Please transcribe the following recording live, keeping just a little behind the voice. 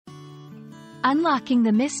Unlocking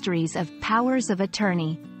the mysteries of powers of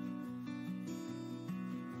attorney.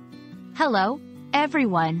 Hello,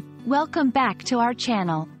 everyone. Welcome back to our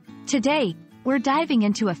channel. Today, we're diving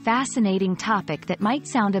into a fascinating topic that might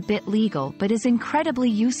sound a bit legal but is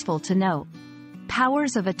incredibly useful to know.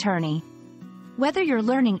 Powers of attorney. Whether you're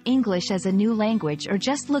learning English as a new language or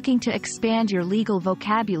just looking to expand your legal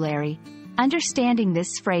vocabulary, understanding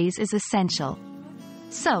this phrase is essential.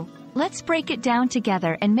 So, let's break it down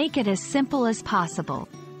together and make it as simple as possible.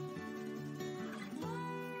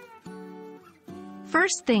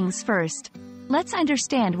 First things first, let's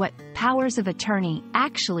understand what powers of attorney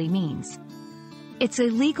actually means. It's a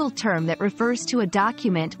legal term that refers to a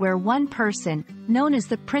document where one person, known as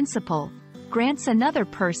the principal, grants another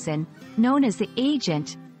person, known as the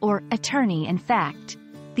agent, or attorney in fact,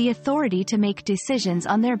 the authority to make decisions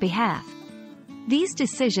on their behalf. These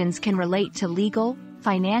decisions can relate to legal,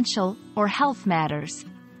 financial, or health matters.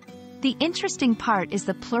 The interesting part is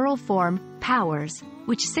the plural form, powers,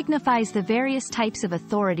 which signifies the various types of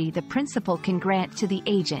authority the principal can grant to the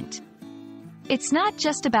agent. It's not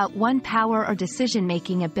just about one power or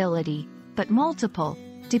decision-making ability, but multiple,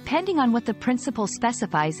 depending on what the principal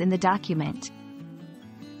specifies in the document.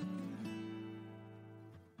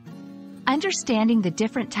 Understanding the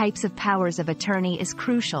different types of powers of attorney is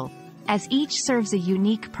crucial, as each serves a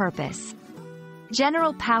unique purpose.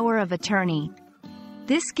 General power of attorney.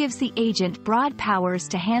 This gives the agent broad powers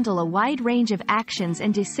to handle a wide range of actions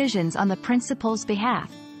and decisions on the principal's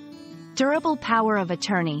behalf. Durable power of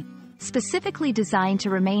attorney. Specifically designed to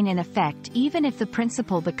remain in effect even if the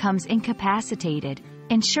principal becomes incapacitated,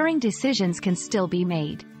 ensuring decisions can still be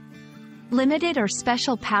made. Limited or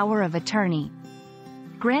special power of attorney.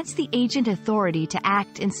 Grants the agent authority to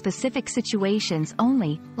act in specific situations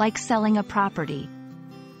only, like selling a property.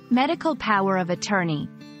 Medical power of attorney.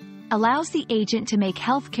 Allows the agent to make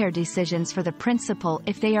healthcare decisions for the principal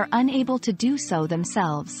if they are unable to do so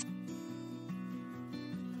themselves.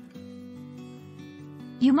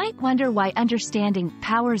 You might wonder why understanding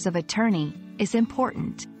powers of attorney is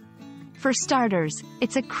important. For starters,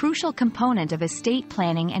 it's a crucial component of estate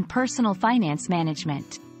planning and personal finance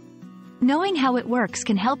management. Knowing how it works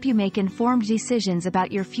can help you make informed decisions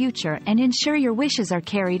about your future and ensure your wishes are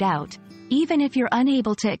carried out, even if you're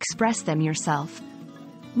unable to express them yourself.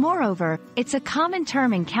 Moreover, it's a common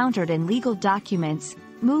term encountered in legal documents,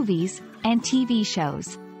 movies, and TV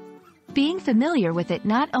shows. Being familiar with it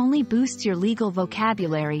not only boosts your legal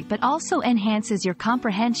vocabulary but also enhances your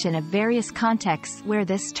comprehension of various contexts where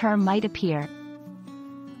this term might appear.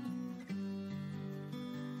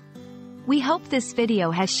 We hope this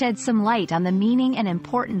video has shed some light on the meaning and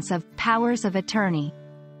importance of powers of attorney.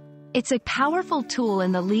 It's a powerful tool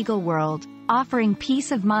in the legal world, offering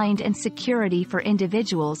peace of mind and security for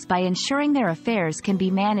individuals by ensuring their affairs can be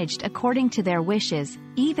managed according to their wishes,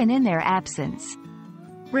 even in their absence.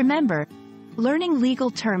 Remember, learning legal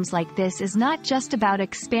terms like this is not just about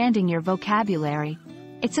expanding your vocabulary.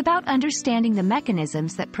 It's about understanding the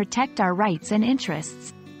mechanisms that protect our rights and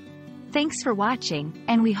interests. Thanks for watching,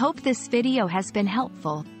 and we hope this video has been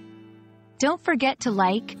helpful. Don't forget to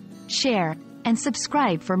like, share, and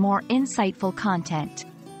subscribe for more insightful content.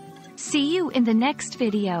 See you in the next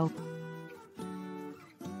video.